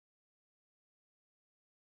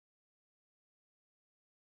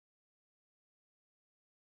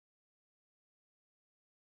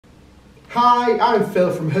Hi, I'm Phil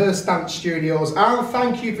from Hurst Dance Studios and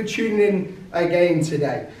thank you for tuning in again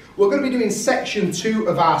today. We're going to be doing section 2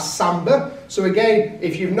 of our Samba. So again,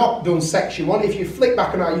 if you've not done section 1, if you flick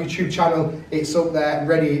back on our YouTube channel, it's up there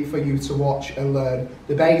ready for you to watch and learn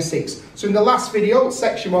the basics. So in the last video,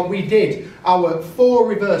 section 1, we did our 4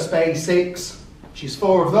 reverse basics, which is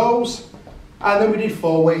 4 of those, and then we did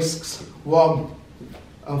 4 whisks, 1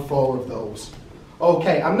 and 4 of those.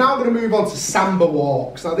 Okay, I'm now going to move on to Samba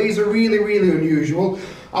walks. Now these are really unusual.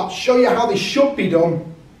 I'll show you how they should be done,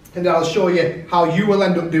 and then I'll show you how you will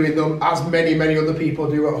end up doing them, as many other people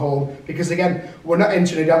do at home. Because again, we're not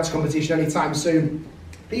entering a dance competition anytime soon.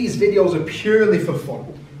 These videos are purely for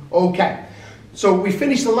fun. Okay, so we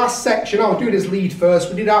finished the last section. I'll do this lead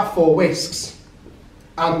first. We did our 4 whisks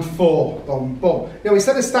and 4 bum bum. Now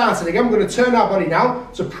instead of starting again, we're going to turn our body now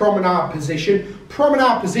to promenade position.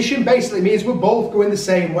 Promenade position basically means we're both going the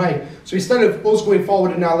same way. So instead of us going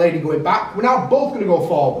forward and our lady going back, we're now both going to go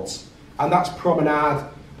forwards. And that's promenade.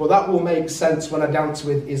 But that will make sense when I dance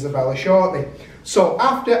with Ysobella shortly. So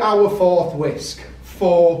after our 4th whisk,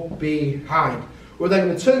 4 behind, we're then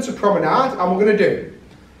going to turn to promenade and we're going to do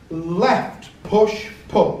left push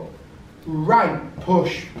pull, right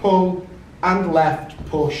push pull, and left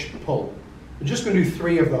push pull. We're just going to do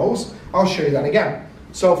 3 of those. I'll show you that again.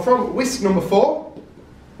 So from whisk number 4,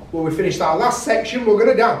 where we finished our last section, we're going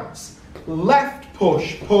to dance left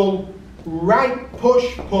push pull, right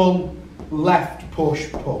push pull, left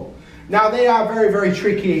push pull. Now they are very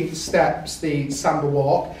tricky steps, the Samba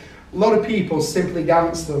walk. A lot of people simply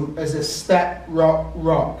dance them as a step rock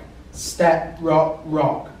rock, step rock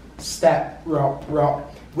rock, step rock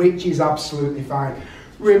rock, which is absolutely fine.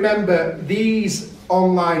 Remember, these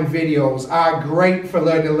online videos are great for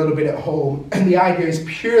learning a little bit at home, and the idea is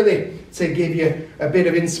purely to give you a bit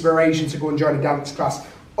of inspiration to go and join a dance class.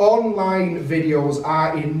 Online videos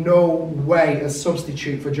are in no way a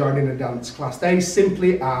substitute for joining a dance class. They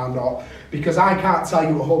simply are not, because I can't tell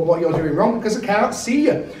you at home what you're doing wrong because I can't see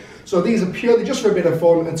you. So these are purely just for a bit of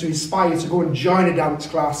fun and to inspire you to go and join a dance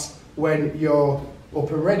class when you're up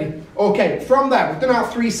and ready. Okay, from there, we've done our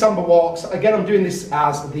 3 Samba walks. Again, I'm doing this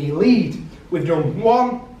as the lead. We've done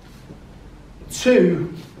 1,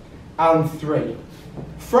 2, and 3.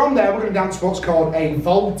 From there, we're going to dance what's called a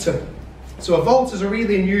volta. So a volta is a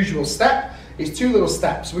really unusual step. It's 2 little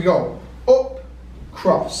steps. We go up,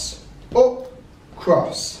 cross, up,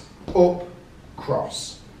 cross, up,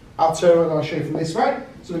 cross. I'll turn and I'll show you from this way.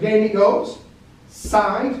 So again, it goes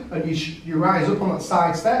side, and you rise up on that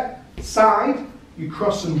side step. Side, you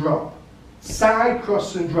cross and drop. Side,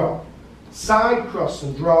 cross and drop. Side, cross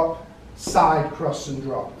and drop. Side, cross and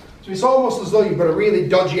drop. So it's almost as though you've got a really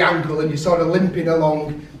dodgy ankle and you're sort of limping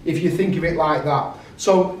along if you think of it like that.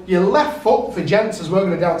 So your left foot, for gents as we're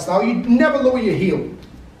going to dance now, you never lower your heel.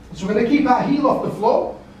 So we're going to keep our heel off the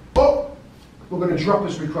floor. Up, we're going to drop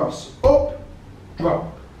as we cross. Up,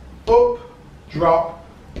 drop, up, drop,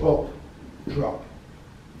 up, drop.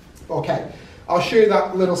 Okay, I'll show you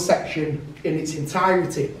that little section in its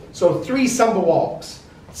entirety. So 3 Samba walks.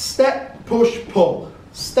 Step, push, pull.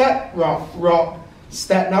 Step, rock, rock,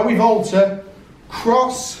 step. Now we volta,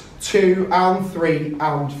 cross, 2 and 3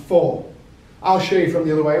 and 4. I'll show you from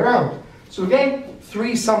the other way around. So again,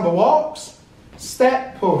 3 Samba walks.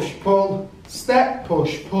 Step, push, pull. Step,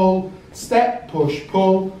 push, pull. Step, push,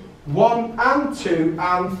 pull. 1 and 2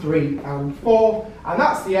 and 3 and 4. And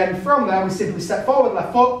that's the end. From there, we simply step forward,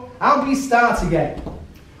 left foot, and we start again.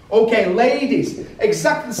 Okay, ladies,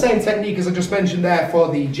 exactly the same technique as I just mentioned there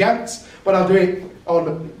for the gents, but I'll do it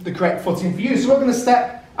on the correct footing for you. So we're going to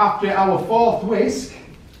step after our 4th whisk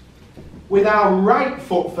with our right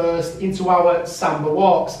foot first into our Samba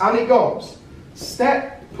walks, and it goes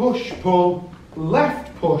step, push, pull,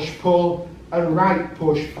 left push, pull, and right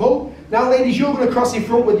push, pull. Now ladies, you're going to cross in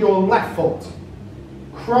front with your left foot.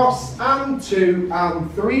 Cross, and 2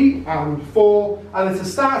 and 3 and 4, and then to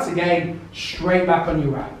start again, straight back on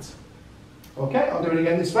your right. Okay, I'll do it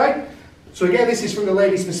again this way. So again, this is from the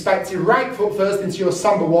ladies' perspective. Right foot first into your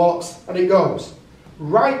Samba walks, and it goes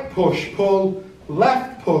right push, pull,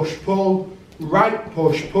 left push, pull, right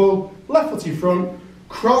push, pull, left foot in front,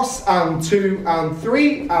 cross, and 2 and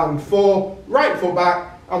 3 and 4, right foot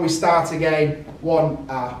back, and we start again, 1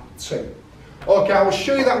 and 2. Okay, I will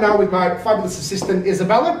show you that now with my fabulous assistant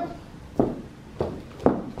Ysobella.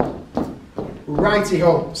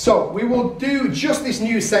 Righty-ho. So we will do just this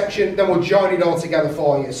new section, then we'll join it all together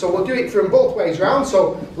for you. So we'll do it from both ways round.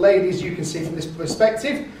 So ladies, you can see from this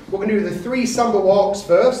perspective. We're going to do the 3 Samba walks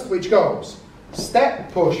first, which goes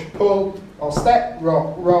step, push, pull, or step,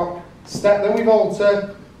 rock, rock, step. Then we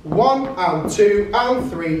volta 1 and 2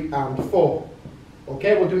 and 3 and 4.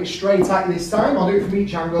 Okay, we'll do it straight at you this time. I'll do it from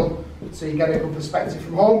each angle so you get a good perspective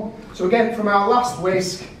from home. So again, from our last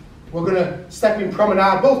whisk, we're going to step in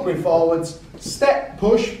promenade, both going forwards. Step,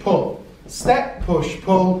 push, pull. Step, push,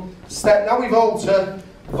 pull. Step. Now we volta,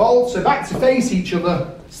 volta, back to face each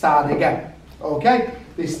other. Start again. Okay,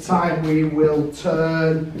 this time we will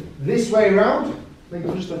turn this way around. I think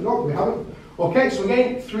I've just done, no, we haven't. Okay, so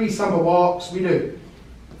again, 3 Samba walks. We do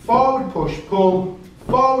forward, push, pull,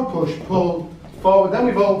 forward, push, pull, forward. Then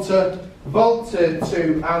we volta, volta,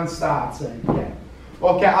 2, and start again.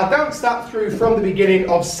 Okay, I'll dance that through from the beginning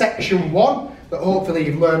of section 1, that hopefully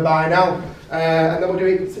you've learned by now, and then we'll do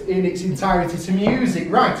it in its entirety to music.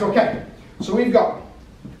 Right, okay, so we've got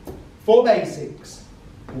 4 basics.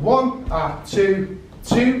 1, R2,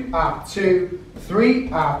 2, R2, 3,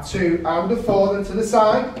 R2, and a 4, then to the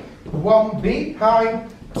side. 1 behind,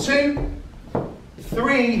 2,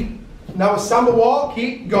 3, now a Samba walk,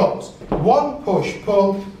 keep goes. 1 push,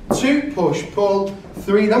 pull, 2 push, pull,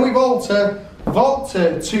 3, then we volta,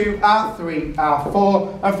 volta, 2, R3,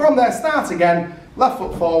 R4, and from there start again, left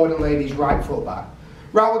foot forward and ladies right foot back.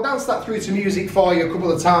 Right, we'll dance that through to music for you a couple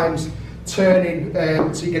of times, turning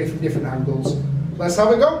so you get it from different angles. Let's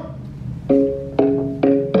have a go.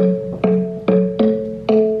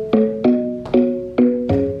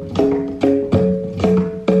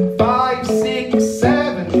 5, 6,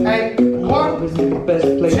 7, 8, 1, 2,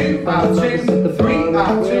 R2, 3,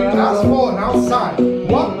 R2, that's 4, now side. 1,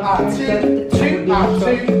 R2, 2,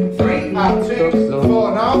 R2, 3, R2,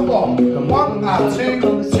 4, now 1. 1, R2,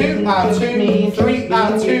 2, R2, 3,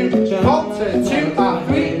 R2, volta, 2,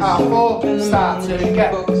 R3, R4, start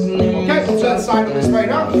again. Okay, we'll turn side on this way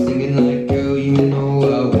now. Singing like, girl, you know I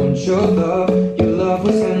want your love. Your love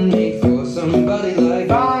was handmade for somebody like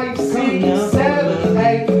 5, 6, 7,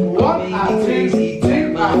 8, 1, R2, 2,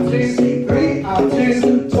 R2, 3,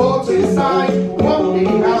 R2, 4 to the side, 1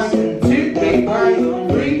 behind, 2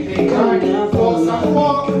 behind, 3 behind, 4 Samba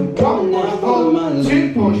walk, 1 push pull,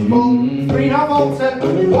 2 push pull, 3 now volta,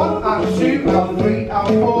 1 and 2 and 3 and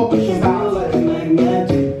 4, start.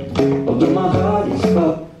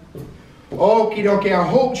 Okie dokie, I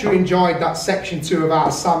hope you enjoyed that section 2 of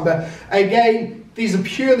our Samba. Again, these are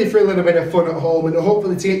purely for a little bit of fun at home and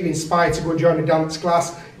hopefully to get you inspired to go and join a dance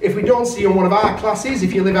class. If we don't see you in one of our classes,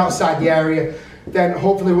 if you live outside the area, then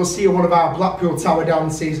hopefully we'll see you in one of our Blackpool Tower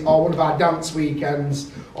dances or one of our dance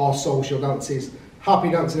weekends or social dances. Happy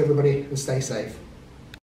dancing everybody and stay safe.